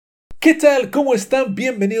¿Qué tal? ¿Cómo están?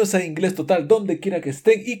 Bienvenidos a Inglés Total, donde quiera que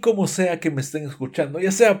estén y como sea que me estén escuchando,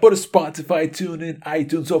 ya sea por Spotify, TuneIn,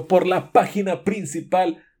 iTunes o por la página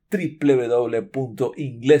principal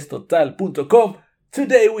www.inglestotal.com.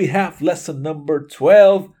 Today we have lesson number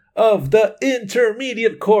 12 of the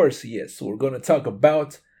intermediate course. Yes, we're going to talk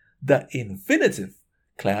about the infinitive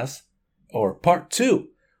class or part 2.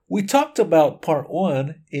 We talked about part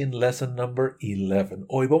 1 in lesson number 11.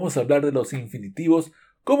 Hoy vamos a hablar de los infinitivos,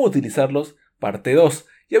 cómo utilizarlos, parte 2.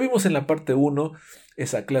 Ya vimos en la parte 1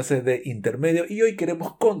 esa clase de intermedio y hoy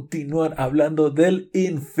queremos continuar hablando del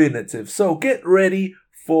infinitive. So get ready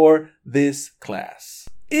for this class.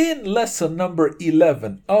 In lesson number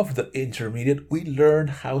 11 of the intermediate, we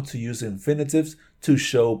learned how to use infinitives to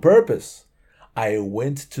show purpose. I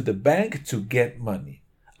went to the bank to get money.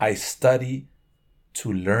 I study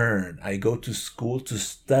to learn. I go to school to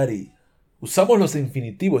study. Usamos los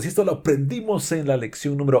infinitivos y esto lo aprendimos en la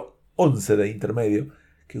lección número 11 de intermedio,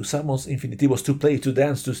 que usamos infinitivos to play, to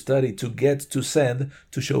dance, to study, to get, to send,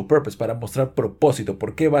 to show purpose, para mostrar propósito.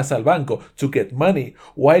 ¿Por qué vas al banco? To get money.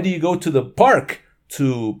 Why do you go to the park?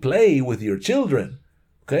 To play with your children.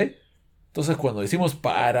 ¿Ok? Entonces cuando decimos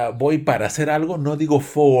voy para hacer algo, no digo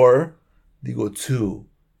for, digo to.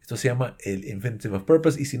 Esto se llama el infinitive of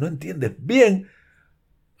purpose y si no entiendes bien,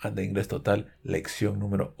 anda Inglés Total, lección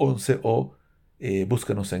número 11 o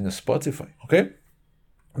búscanos en Spotify, ¿ok?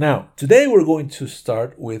 Now, today we're going to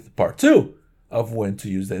start with part 2 of when to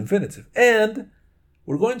use the infinitive. And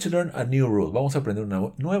we're going to learn a new rule. Vamos a aprender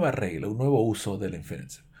una nueva regla, un nuevo uso del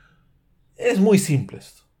infinitive. Es muy simple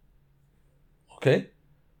esto, ¿ok?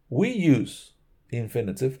 We use the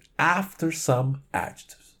infinitive after some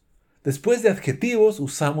adjectives. Después de adjetivos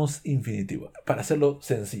usamos infinitivo. Para hacerlo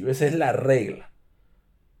sencillo, esa es la regla.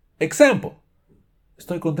 Example.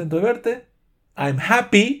 Estoy contento de verte. I'm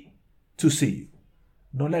happy to see you.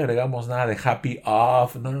 No le agregamos nada de happy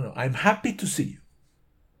of. No. I'm happy to see you.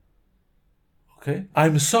 Okay.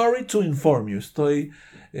 I'm sorry to inform you.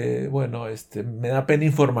 Me da pena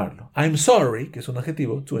informarlo. I'm sorry, que es un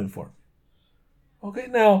adjetivo, to inform. Okay.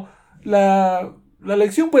 Now, la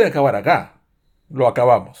lección puede acabar acá. Lo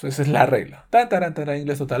acabamos. Esa es la regla.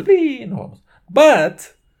 Inglés total. Y nos vamos. But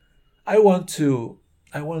I want to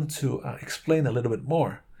explain a little bit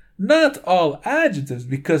more. Not all adjectives,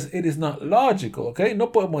 because it is not logical, okay?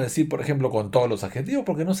 No podemos decir, por ejemplo, con todos los adjetivos,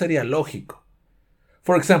 porque no sería lógico.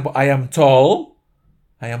 For example, I am tall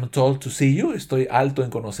to see you. Estoy alto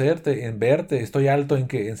en conocerte, en verte. Estoy alto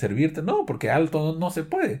en servirte. No, porque alto no se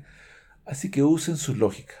puede. Así que usen su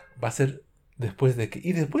lógica. Va a ser después de qué.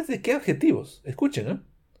 ¿Y después de qué adjetivos? Escuchen, ¿eh?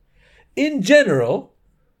 In general,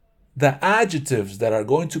 the adjectives that are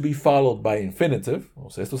going to be followed by infinitive, o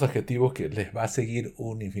sea, estos adjetivos que les va a seguir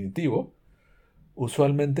un infinitivo,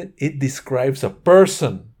 usualmente it describes a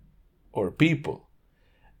person or people.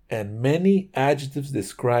 And many adjectives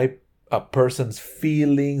describe a person's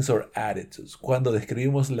feelings or attitudes. Cuando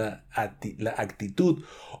describimos la actitud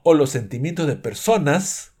o los sentimientos de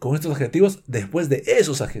personas con estos adjetivos, después de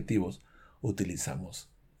esos adjetivos utilizamos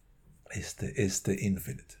este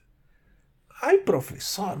infinitive. Ay,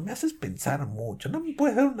 profesor, me haces pensar mucho. ¿No me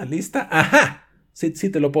puedes dar una lista? ¡Ajá! Sí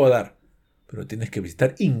te lo puedo dar. Pero tienes que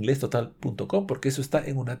visitar inglestotal.com porque eso está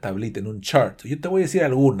en una tablita, en un chart. Yo te voy a decir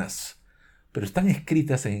algunas, pero están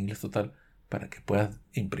escritas en Inglés Total para que puedas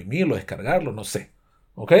imprimirlo, descargarlo, no sé.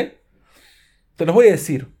 ¿Ok? Te los voy a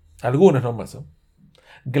decir. Algunas nomás. ¿Eh?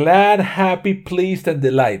 Glad, happy, pleased and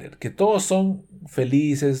delighted. Que todos son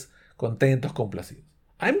felices, contentos, complacidos.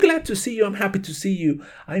 I'm glad to see you. I'm happy to see you.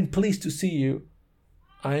 I'm pleased to see you.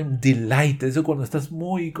 I'm delighted. Eso cuando estás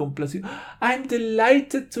muy complacido. I'm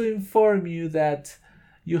delighted to inform you that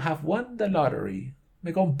you have won the lottery.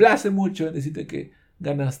 Me complace mucho decirte que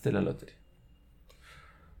ganaste la lotería.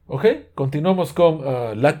 Ok, continuamos con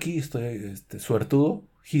lucky. Estoy suertudo.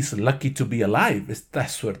 He's lucky to be alive. Está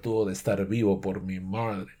suertudo de estar vivo por mi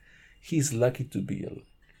madre. He's lucky to be alive.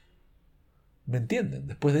 ¿Me entienden?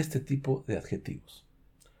 Después de este tipo de adjetivos.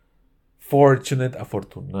 Fortunate,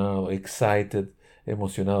 afortunado, excited,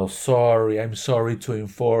 emocionado, sorry, I'm sorry to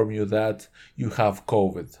inform you that you have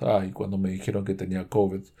COVID. Ay, cuando me dijeron que tenía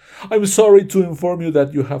COVID. I'm sorry to inform you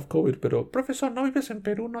that you have COVID. Pero, profesor, ¿no vives en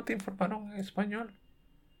Perú? ¿No te informaron en español?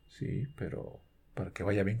 Sí, pero para que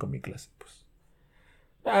vaya bien con mi clase, pues.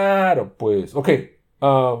 Claro, pues. Ok.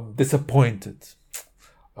 Disappointed.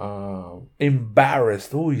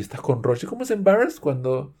 Embarrassed. Uy, estás con roche. ¿Cómo es embarrassed?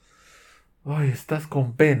 Cuando... Ay, estás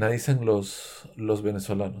con pena, dicen los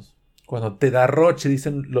venezolanos. Cuando te da roche,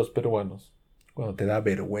 dicen los peruanos. Cuando te da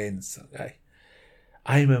vergüenza. Ay.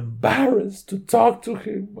 I'm embarrassed to talk to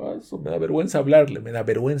him. Eso me da vergüenza hablarle. Me da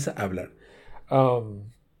vergüenza hablar.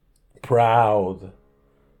 proud,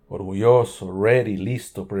 orgulloso, ready,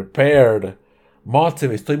 listo, prepared,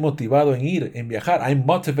 motivated, estoy motivado en ir, en viajar. I'm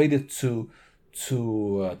motivated to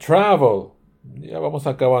travel. Ya vamos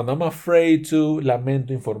acabando. I'm afraid to,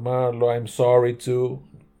 lamento informarlo. I'm sorry to,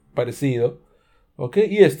 parecido. ¿Ok?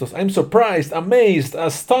 Y estos, I'm surprised, amazed,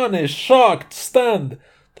 astonished, shocked, stunned.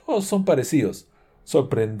 Todos son parecidos.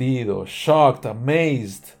 Sorprendido, shocked,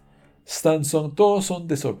 amazed, stunned, todos son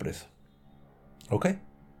de sorpresa. ¿Ok?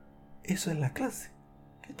 Eso es la clase.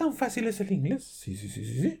 ¿Qué tan fácil es el inglés?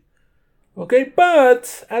 Sí. Ok, but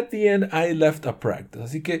at the end I left a practice.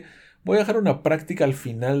 Así que voy a dejar una práctica al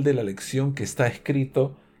final de la lección que está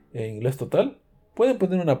escrito en inglés total. Pueden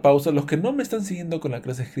poner una pausa. Los que no me están siguiendo con la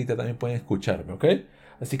clase escrita también pueden escucharme, ¿ok?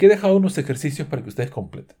 Así que he dejado unos ejercicios para que ustedes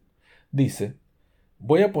completen. Dice,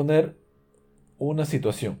 voy a poner una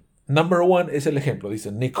situación. Number 1 es el ejemplo.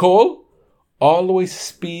 Dice, Nicole always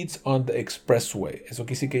speeds on the expressway. Eso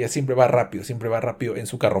quiere decir que ella siempre va rápido en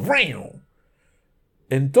su carro.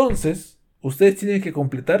 Entonces, ustedes tienen que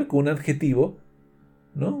completar con un adjetivo,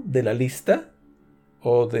 ¿no? De la lista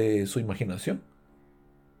o de su imaginación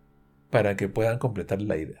para que puedan completar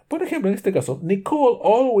la idea. Por ejemplo, en este caso, Nicole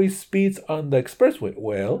always speeds on the expressway.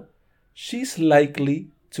 Well, she's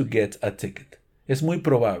likely to get a ticket. Es muy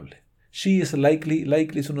probable. She is likely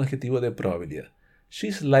es un adjetivo de probabilidad.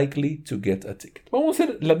 She's likely to get a ticket. Vamos a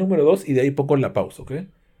hacer la número 2 y de ahí pongo la pausa, ¿ok?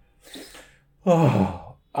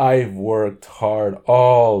 Oh, I've worked hard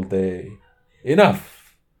all day. Enough.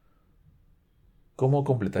 ¿Cómo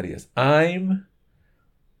completarías? A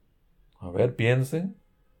ver, piensen.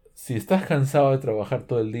 Si estás cansado de trabajar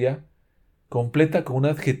todo el día, completa con un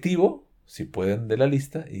adjetivo, si pueden, de la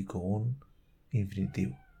lista, y con un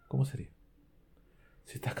infinitivo. ¿Cómo sería?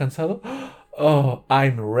 Si estás cansado, oh,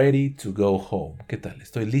 I'm ready to go home. ¿Qué tal?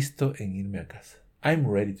 Estoy listo en irme a casa. I'm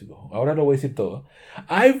ready to go home. Ahora lo voy a decir todo.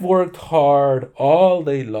 I've worked hard all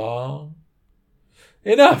day long.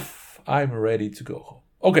 Enough. I'm ready to go home.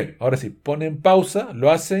 Ok, ahora sí, ponen pausa,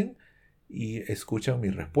 lo hacen y escuchan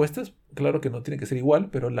mis respuestas. Claro que no tiene que ser igual,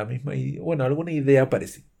 pero la misma idea, bueno, alguna idea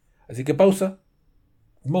parecida. Así que pausa.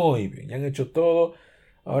 Muy bien, ya han hecho todo.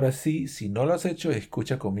 Ahora sí, si no lo has hecho,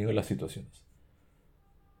 escucha conmigo las situaciones.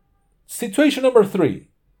 Situation number 3.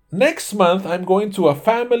 Next month I'm going to a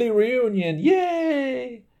family reunion.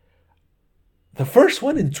 Yay! The first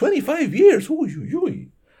one in 25 years. Uy, uy,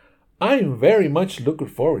 uy. I'm very much looking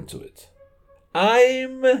forward to it.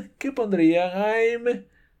 ¿Qué pondrían?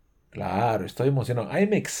 Claro, estoy emocionado.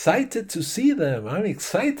 I'm excited to see them. I'm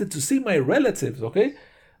excited to see my relatives, ¿ok?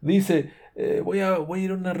 Dice, voy a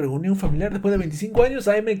ir a una reunión familiar después de 25 años.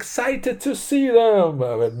 I'm excited to see them.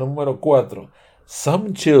 A ver, número 4.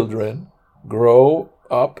 Some children grow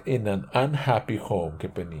up in an unhappy home. Qué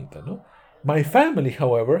penita, ¿no? My family,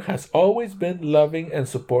 however, has always been loving and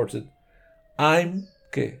supported.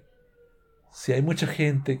 ¿Qué? Si hay mucha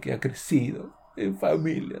gente que ha crecido en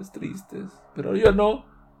familias tristes, pero yo no.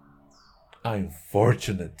 I'm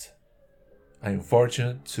fortunate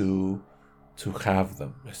to have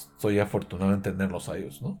them. Estoy afortunado en tenerlos a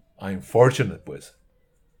ellos, ¿no? I'm fortunate, pues.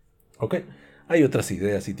 Ok. Hay otras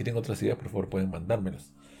ideas. Si tienen otras ideas, por favor, pueden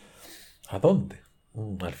mandármelas. ¿A dónde?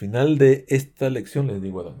 Al final de esta lección les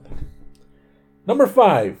digo a dónde. Number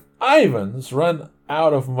 5. Ivan's run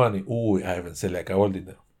out of money. Uy, Ivan se le acabó el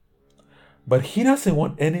dinero. But he doesn't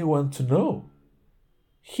want anyone to know.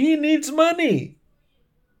 He needs money.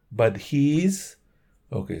 But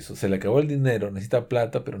ok, so se le acabó el dinero, necesita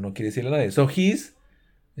plata, pero no quiere decirle a nadie. So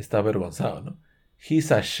está avergonzado, ¿no?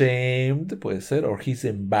 He's ashamed, puede ser, or he's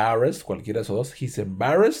embarrassed, cualquiera de esos dos. He's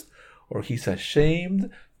embarrassed or he's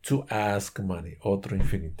ashamed to ask money. Otro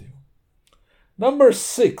infinitivo. Number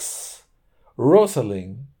 6.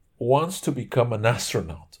 Rosalind wants to become an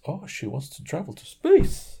astronaut. Oh, she wants to travel to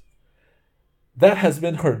space. That has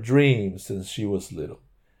been her dream since she was little.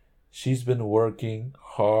 She's been working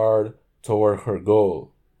hard toward her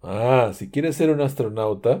goal. Si quiere ser una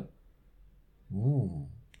astronauta,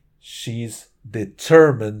 she's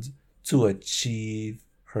determined to achieve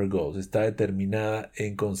her goals. Está determinada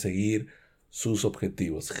en conseguir sus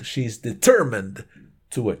objetivos. She's determined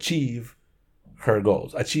to achieve her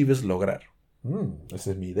goals. Achieve es lograr.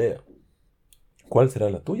 Esa es mi idea. ¿Cuál será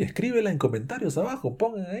la tuya? Escríbela en comentarios abajo.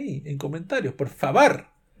 Pongan ahí en comentarios, por favor.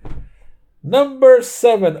 Number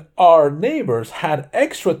 7. Our neighbors had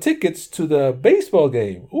extra tickets to the baseball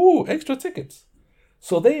game. Extra tickets.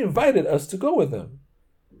 So they invited us to go with them.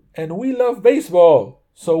 And we love baseball.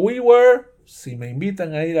 So we were, si me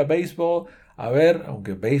invitan a ir a baseball, a ver,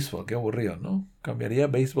 aunque baseball, qué aburrido, ¿no? Cambiaría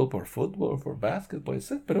baseball por fútbol o por básquet, puede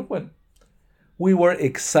ser, pero bueno. We were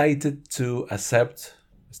excited to accept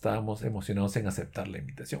Estábamos emocionados en aceptar la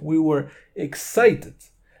invitación. We were excited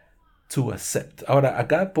to accept. Ahora,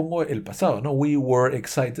 acá pongo el pasado, ¿no? We were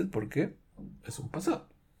excited porque es un pasado.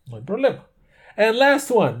 No hay problema. And last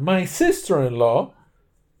one. My sister-in-law,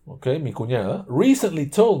 okay, mi cuñada, recently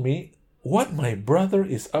told me what my brother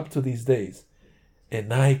is up to these days.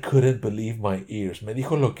 And I couldn't believe my ears. Me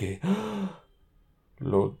dijo lo que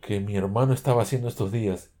mi hermano estaba haciendo estos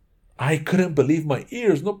días. I couldn't believe my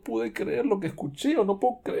ears. No pude creer lo que escuché o no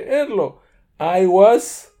puedo creerlo. I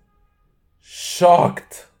was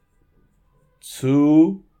shocked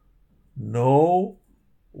to know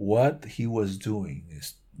what he was doing.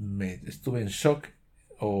 Estuve en shock.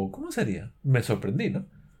 O ¿cómo sería? Me sorprendí, ¿no?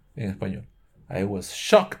 En español. I was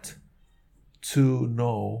shocked to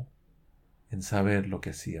know, en saber lo que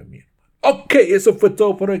hacía mi hermano. Ok, eso fue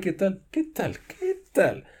todo por hoy. ¿Qué tal? ¿Qué tal? ¿Qué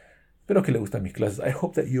tal? Espero que les gustan mis clases. I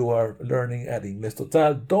hope that you are learning at Inglés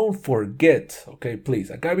Total. Don't forget, okay,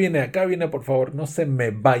 please. Acá viene, por favor. No se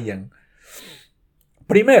me vayan.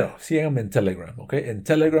 Primero, síganme en Telegram, ok. En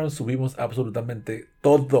Telegram subimos absolutamente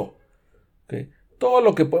todo, ok. Todo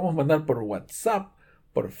lo que podemos mandar por WhatsApp,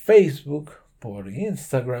 por Facebook, por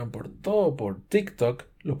Instagram, por todo, por TikTok,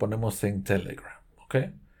 lo ponemos en Telegram, ok.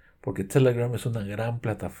 Porque Telegram es una gran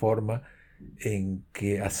plataforma en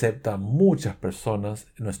que acepta muchas personas.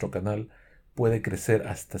 Nuestro canal puede crecer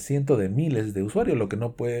hasta cientos de miles de usuarios, lo que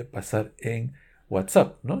no puede pasar en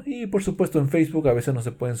WhatsApp, ¿no? Y por supuesto en Facebook a veces no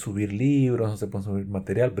se pueden subir libros, no se pueden subir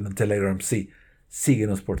material, pero en Telegram sí.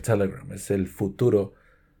 Síguenos por Telegram, es el futuro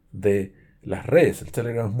de las redes. El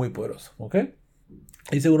Telegram es muy poderoso, ¿ok?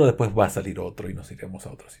 Y seguro después va a salir otro y nos iremos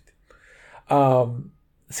a otro sitio.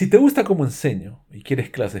 Si te gusta cómo enseño y quieres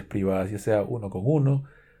clases privadas, ya sea uno con uno,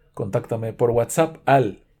 contáctame por WhatsApp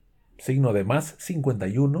al signo de más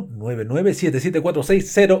 51 99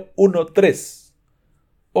 7746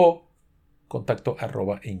 o contacto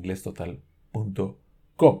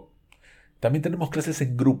 @inglestotal.com. También tenemos clases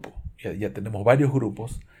en grupo. Ya tenemos varios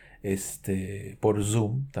grupos por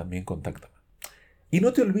Zoom. También contáctame. Y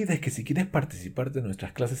no te olvides que si quieres participar de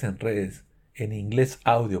nuestras clases en redes en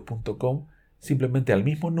inglesaudio.com, simplemente al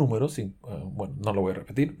mismo número, bueno, no lo voy a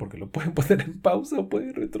repetir porque lo pueden poner en pausa o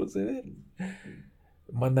pueden retroceder.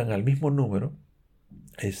 Mandan al mismo número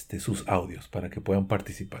sus audios para que puedan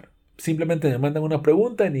participar. Simplemente me mandan una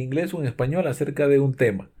pregunta en inglés o en español acerca de un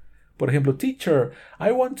tema. Por ejemplo, teacher,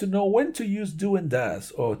 I want to know when to use do and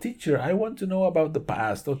does. O teacher, I want to know about the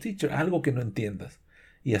past. O teacher, algo que no entiendas.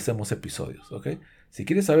 Y hacemos episodios, ¿ok? Si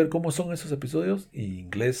quieres saber cómo son esos episodios,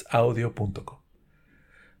 inglesaudio.com.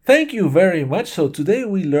 Thank you very much. So today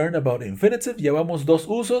we learn about infinitive. Llevamos 2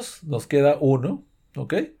 usos. Nos queda uno,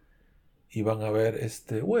 ¿ok? Y van a ver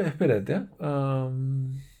espérate,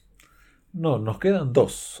 no, nos quedan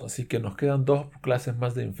 2, así que nos quedan 2 clases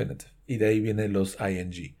más de infinitive. Y de ahí vienen los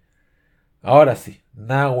ing. Ahora sí,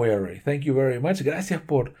 now we are ready. Thank you very much. Gracias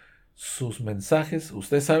por sus mensajes.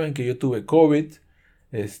 Ustedes saben que yo tuve COVID,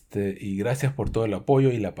 y gracias por todo el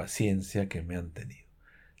apoyo y la paciencia que me han tenido.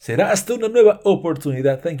 Será hasta una nueva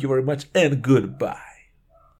oportunidad. Thank you very much and goodbye.